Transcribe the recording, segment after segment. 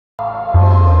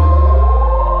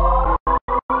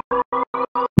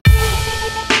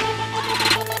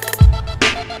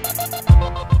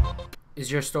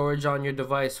Is your storage on your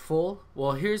device full?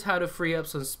 Well, here's how to free up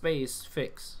some space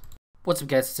fix. What's up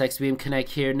guys, it's XBM Connect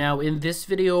here. Now in this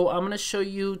video, I'm going to show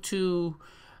you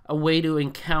a way to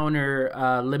encounter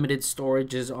limited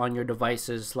storages on your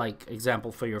devices, like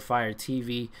example for your Fire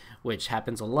TV, which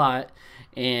happens a lot,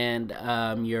 and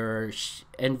your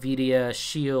NVIDIA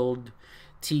Shield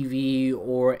TV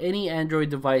or any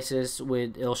Android devices.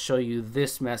 It'll show you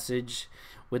this message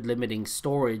with limiting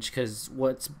storage, because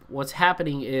what's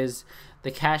happening is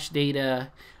the cache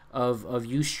data of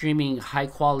you streaming high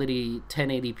quality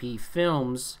 1080p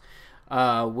films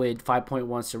with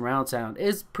 5.1 surround sound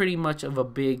is pretty much of a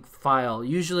big file.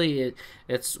 Usually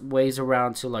it weighs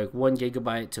around to like 1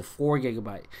 gigabyte to 4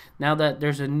 gigabyte. Now that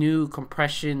there's a new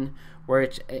compression where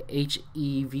it's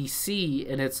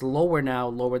HEVC and it's lower now,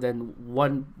 lower than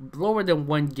one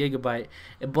gigabyte.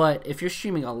 But if you're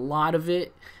streaming a lot of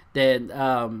it, then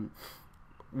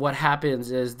what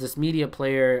happens is this media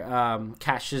player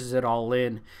caches it all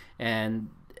in, and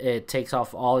it takes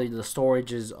off all of the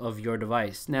storages of your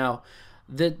device. Now,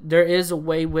 there is a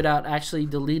way without actually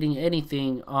deleting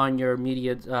anything on your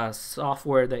media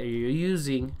software that you're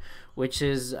using, which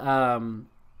is,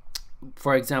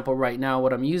 for example, right now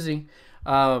what I'm using,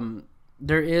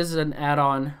 there is an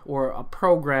add-on or a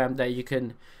program that you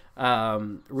can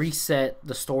reset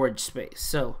the storage space.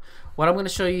 So what I'm going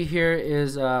to show you here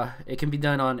is it can be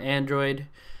done on Android,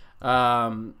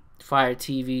 Fire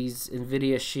TVs,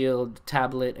 NVIDIA Shield,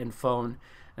 tablet, and phone,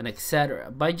 and etc.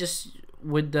 By just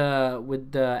with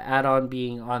the add-on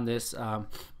being on this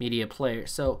media player.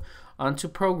 So onto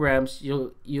programs,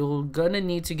 you're gonna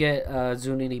need to get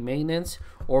Xunity Maintenance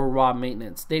or Raw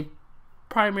Maintenance. They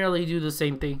primarily do the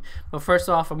same thing, but first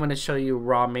off, I'm going to show you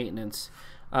Raw Maintenance.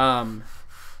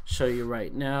 Show you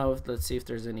right now. Let's see if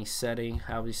there's any setting.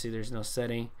 Obviously there's no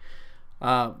setting.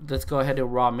 Let's go ahead to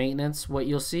Raw Maintenance. What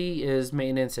you'll see is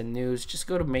Maintenance and News. Just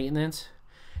go to Maintenance,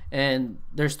 and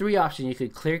there's three options. You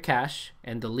could clear cache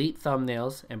and delete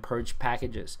thumbnails and purge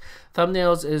packages.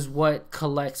 Thumbnails is what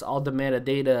collects all the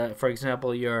metadata. For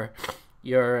example, your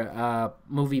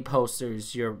movie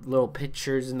posters, your little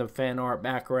pictures in the fan art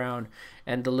background,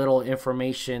 and the little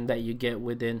information that you get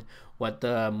within what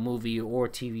the movie or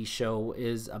TV show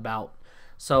is about.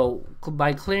 So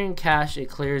by clearing cache, it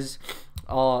clears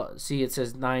all. See, it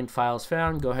says 9 files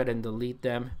found, go ahead and delete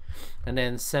them, and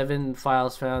then 7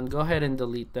 files found, go ahead and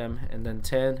delete them, and then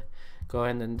 10, go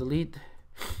ahead and delete,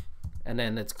 and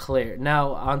then it's clear.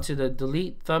 Now onto the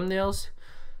delete thumbnails.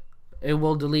 It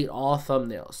will delete all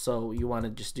thumbnails, so you want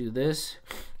to just do this,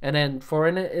 and then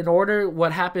in order,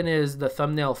 what happened is the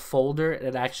thumbnail folder,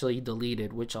 it actually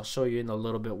deleted, which I'll show you in a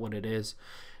little bit what it is.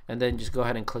 And then just go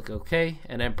ahead and click OK,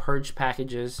 and then purge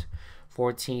packages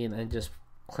 14, and just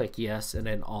click yes, and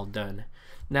then all done.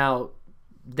 Now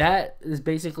that is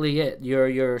basically it.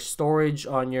 Your storage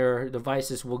on your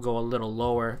devices will go a little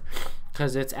lower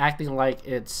because it's acting like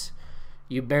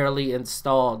you barely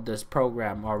installed this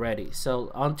program already. So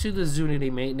onto the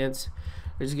Xunity Maintenance,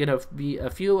 there's gonna be a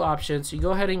few options. You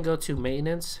go ahead and go to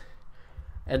Maintenance,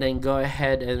 and then go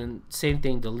ahead and same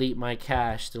thing, delete my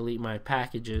cache, delete my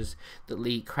packages,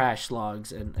 delete crash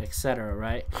logs, and etc.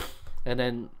 Right? And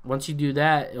then once you do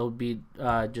that, it'll be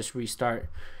just restart.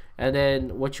 And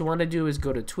then what you want to do is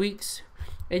go to Tweaks,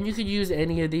 and you could use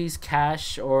any of these,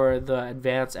 cache or the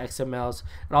advanced XMLs.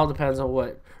 It all depends on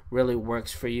what really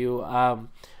works for you. I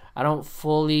don't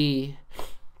fully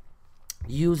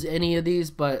use any of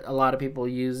these, but a lot of people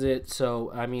use it,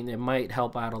 so I mean it might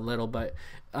help out a little. But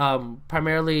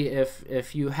primarily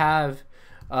if you have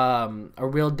a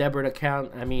real-debrid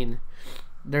account, I mean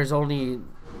there's only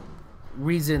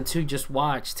reason to just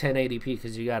watch 1080p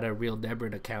because you got a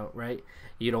real-debrid account, right?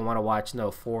 You don't want to watch no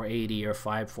 480 or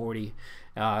 540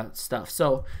 stuff.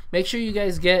 So make sure you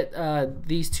guys get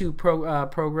these two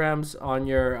programs on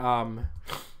your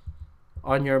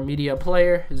media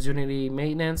player, Xunity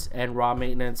Maintenance and Raw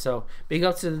Maintenance. So big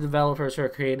ups to the developers for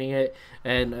creating it,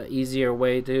 and an easier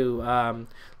way to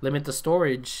limit the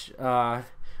storage on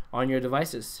your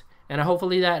devices. And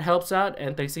hopefully that helps out,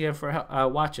 and thanks again for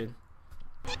watching.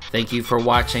 Thank you for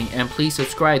watching, and please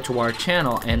subscribe to our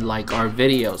channel and like our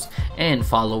videos, and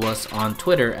follow us on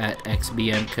Twitter at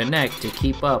XBM Connect to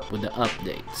keep up with the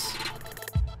updates.